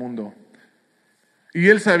pecado del mundo. Y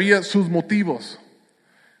Él sabía sus motivos.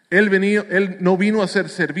 Él no vino a ser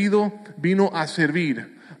servido, vino a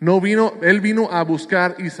servir. Él vino a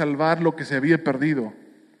buscar y salvar lo que se había perdido.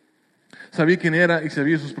 Sabía quién era y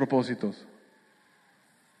sabía sus propósitos.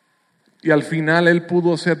 Y al final Él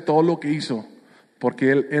pudo hacer todo lo que hizo,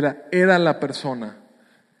 porque Él era la persona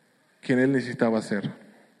quien Él necesitaba ser.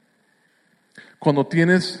 Cuando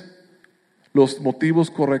tienes los motivos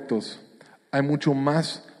correctos, hay mucho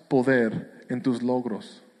más poder en tus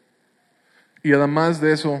logros. Y además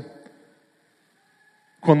de eso,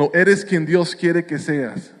 cuando eres quien Dios quiere que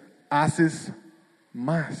seas, haces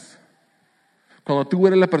más. Cuando tú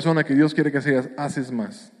eres la persona que Dios quiere que seas, haces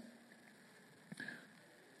más.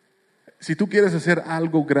 Si tú quieres hacer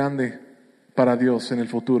algo grande para Dios en el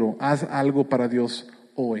futuro, haz algo para Dios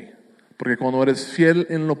hoy. Porque cuando eres fiel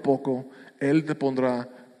en lo poco, Él te pondrá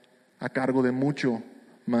a cargo de mucho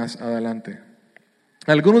más adelante.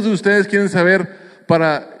 Algunos de ustedes quieren saber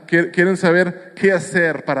qué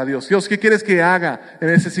hacer para Dios. Dios, ¿qué quieres que haga en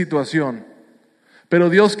esa situación? Pero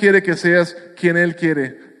Dios quiere que seas quien Él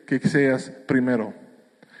quiere que seas primero.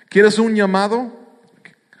 ¿Quieres un llamado?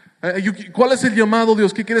 ¿Cuál es el llamado,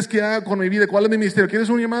 Dios? ¿Qué quieres que haga con mi vida? ¿Cuál es mi ministerio? ¿Quieres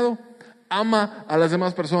un llamado? Ama a las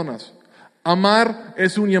demás personas. Amar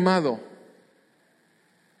es un llamado.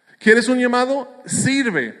 ¿Quieres un llamado?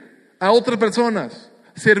 Sirve a otras personas.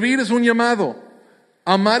 Servir es un llamado.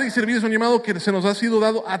 Amar y servir es un llamado que se nos ha sido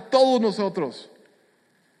dado a todos nosotros.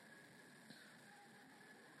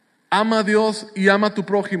 Ama a Dios y ama a tu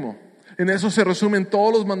prójimo. En eso se resumen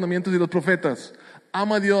todos los mandamientos de los profetas.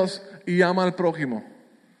 Ama a Dios y ama al prójimo.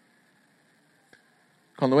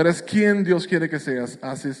 Cuando eres quien Dios quiere que seas,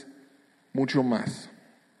 haces mucho más.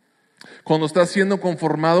 Cuando estás siendo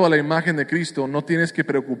conformado a la imagen de Cristo, no tienes que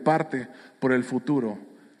preocuparte por el futuro.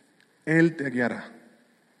 Él te guiará.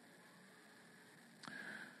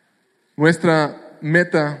 Nuestra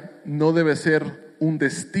meta no debe ser un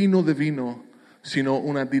destino divino, sino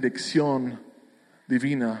una dirección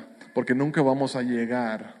divina, porque nunca vamos a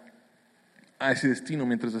llegar a ese destino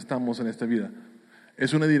mientras estamos en esta vida.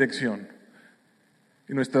 Es una dirección.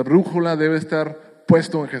 Y nuestra brújula debe estar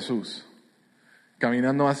puesto en Jesús,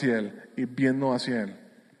 caminando hacia Él y viendo hacia Él.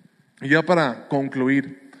 Y ya para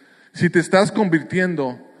concluir, si te estás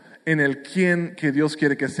convirtiendo en el quien que Dios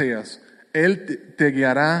quiere que seas, Él te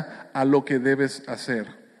guiará a lo que debes hacer.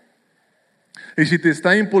 Y si te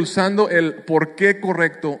está impulsando el por qué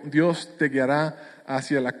correcto, Dios te guiará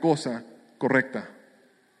hacia la cosa correcta.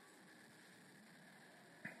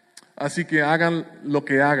 Así que hagan lo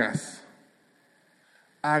que hagas.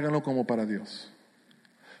 háganlo como para Dios.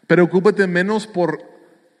 Preocúpate menos por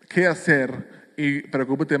qué hacer y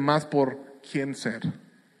preocúpate más por quién ser.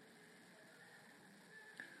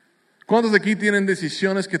 ¿Cuántos de aquí tienen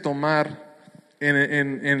decisiones que tomar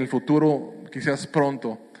en el futuro, quizás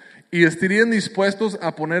pronto? Y estarían dispuestos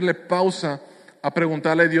a ponerle pausa, a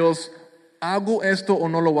preguntarle a Dios, ¿hago esto o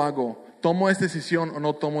no lo hago? ¿Tomo esta decisión o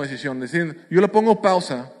no tomo decisión? Decir, yo le pongo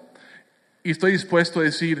pausa y estoy dispuesto a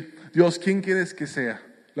decir, Dios, ¿quién quieres que sea?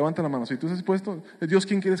 Levanta la mano. Si tú estás dispuesto, Dios,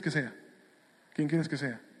 ¿quién quieres que sea? ¿Quién quieres que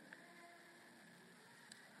sea?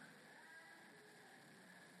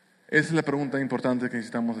 Esa es la pregunta importante que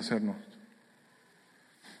necesitamos hacernos.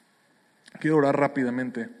 Quiero orar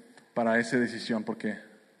rápidamente para esa decisión,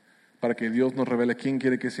 para que Dios nos revele quién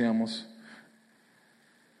quiere que seamos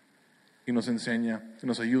y nos enseña y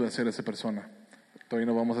nos ayuda a ser esa persona. Todavía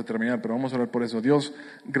no vamos a terminar, pero vamos a orar por eso. Dios,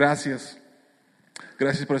 gracias.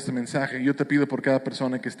 Gracias por este mensaje. Yo te pido por cada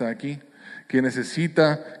persona que está aquí, que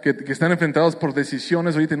necesita, que están enfrentados por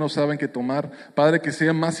decisiones ahorita y no saben qué tomar. Padre, que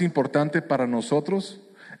sea más importante para nosotros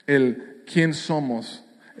el quién somos,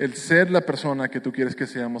 el ser la persona que tú quieres que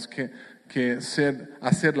seamos, que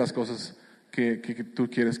hacer las cosas que tú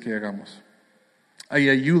quieres que hagamos. Ahí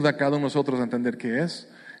ayuda a cada uno de nosotros a entender qué es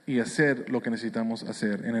y hacer lo que necesitamos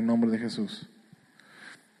hacer en el nombre de Jesús.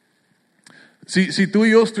 Si tú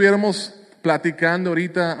y yo estuviéramos platicando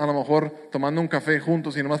ahorita, a lo mejor tomando un café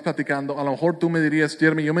juntos y nomás platicando, a lo mejor tú me dirías,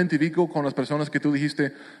 Jeremy, yo me identifico con las personas que tú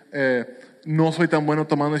dijiste, no soy tan bueno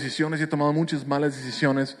tomando decisiones y he tomado muchas malas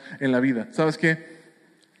decisiones en la vida. ¿Sabes qué?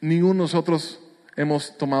 Ninguno de nosotros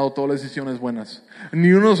hemos tomado todas las decisiones buenas.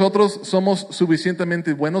 Ninguno de nosotros somos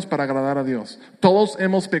suficientemente buenos para agradar a Dios. Todos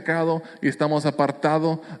hemos pecado y estamos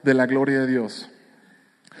apartados de la gloria de Dios.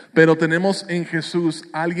 Pero tenemos en Jesús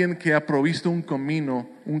alguien que ha provisto un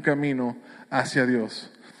camino hacia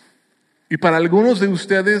Dios. Y para algunos de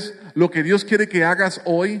ustedes, lo que Dios quiere que hagas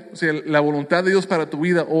hoy, o sea, la voluntad de Dios para tu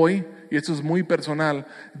vida hoy, y esto es muy personal,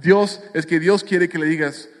 Dios quiere que le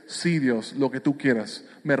digas, sí Dios, lo que tú quieras.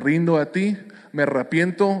 Me rindo a ti, me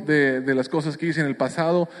arrepiento de las cosas que hice en el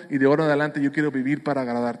pasado y de ahora en adelante yo quiero vivir para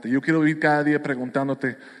agradarte. Yo quiero vivir cada día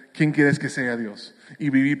preguntándote, ¿quién quieres que sea Dios? Y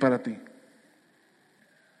vivir para ti.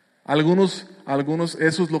 Algunos,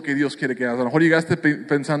 eso es lo que Dios quiere que hagas. A lo mejor llegaste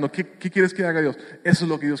pensando, ¿qué quieres que haga Dios? Eso es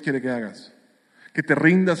lo que Dios quiere que hagas. Que te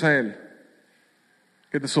rindas a Él.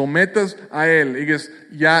 Que te sometas a Él. Y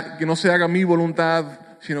que no se haga mi voluntad,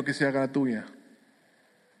 sino que se haga la tuya.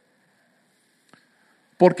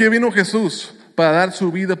 ¿Por qué vino Jesús? Para dar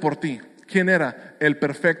su vida por ti. ¿Quién era? El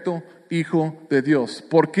perfecto Hijo de Dios.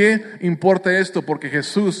 ¿Por qué importa esto? Porque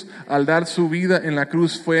Jesús, al dar su vida en la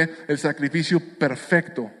cruz, fue el sacrificio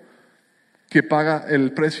perfecto que paga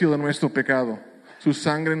el precio de nuestro pecado. Su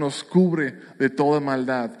sangre nos cubre de toda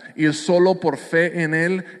maldad. Y es solo por fe en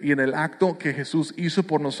Él y en el acto que Jesús hizo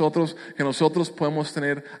por nosotros que nosotros podemos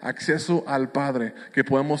tener acceso al Padre, que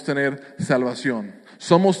podemos tener salvación.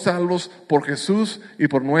 Somos salvos por Jesús y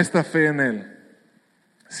por nuestra fe en Él.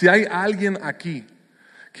 Si hay alguien aquí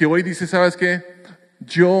que hoy dice, ¿sabes qué?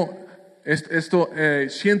 Yo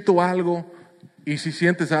siento algo. Y si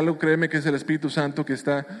sientes algo, créeme que es el Espíritu Santo que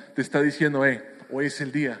te está diciendo, hoy es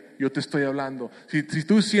el día, yo te estoy hablando. Si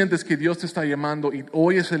tú sientes que Dios te está llamando y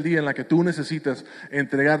hoy es el día en el que tú necesitas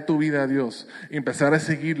entregar tu vida a Dios, empezar a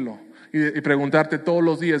seguirlo y preguntarte todos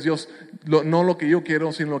los días, Dios, no lo que yo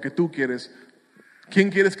quiero, sino lo que tú quieres. ¿Quién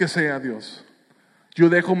quieres que sea Dios? Yo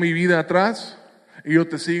dejo mi vida atrás y yo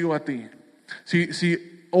te sigo a ti.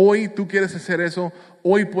 Si hoy tú quieres hacer eso,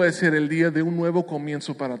 hoy puede ser el día de un nuevo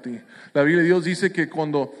comienzo para ti. La Biblia de Dios dice que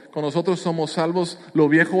cuando nosotros somos salvos, lo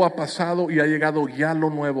viejo ha pasado y ha llegado ya lo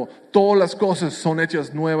nuevo. Todas las cosas son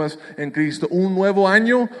hechas nuevas en Cristo. Un nuevo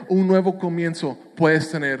año, un nuevo comienzo puedes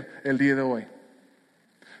tener el día de hoy.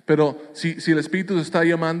 Pero si el Espíritu te está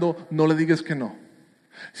llamando, no le digas que no.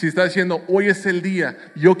 Si está diciendo, hoy es el día,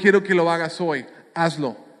 yo quiero que lo hagas hoy,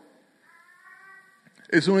 hazlo.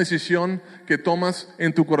 Es una decisión que tomas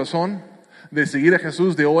en tu corazón de seguir a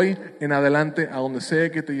Jesús de hoy en adelante a donde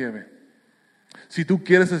sea que te lleve. Si tú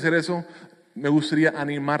quieres hacer eso, me gustaría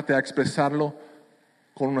animarte a expresarlo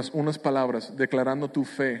con unas palabras, declarando tu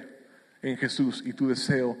fe en Jesús y tu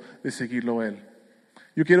deseo de seguirlo a Él.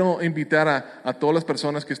 Yo quiero invitar a todas las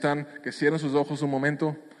personas que cierren sus ojos un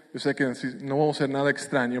momento. Yo sé que no vamos a hacer nada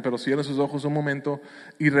extraño, pero cierren sus ojos un momento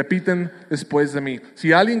y repiten después de mí.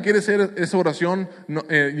 Si alguien quiere hacer esa oración,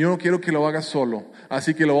 yo no quiero que lo hagas solo.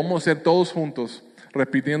 Así que lo vamos a hacer todos juntos,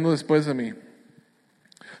 repitiendo después de mí.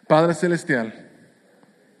 Padre Celestial,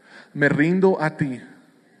 me rindo a ti.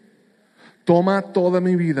 Toma toda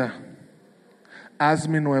mi vida.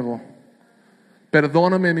 Hazme nuevo.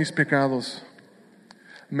 Perdóname mis pecados.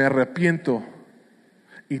 me arrepiento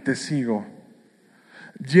y te sigo.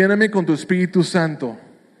 Lléname con tu Espíritu Santo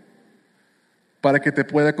para que te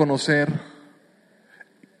pueda conocer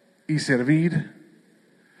y servir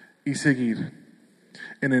y seguir.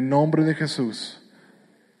 En el nombre de Jesús.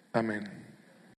 Amén.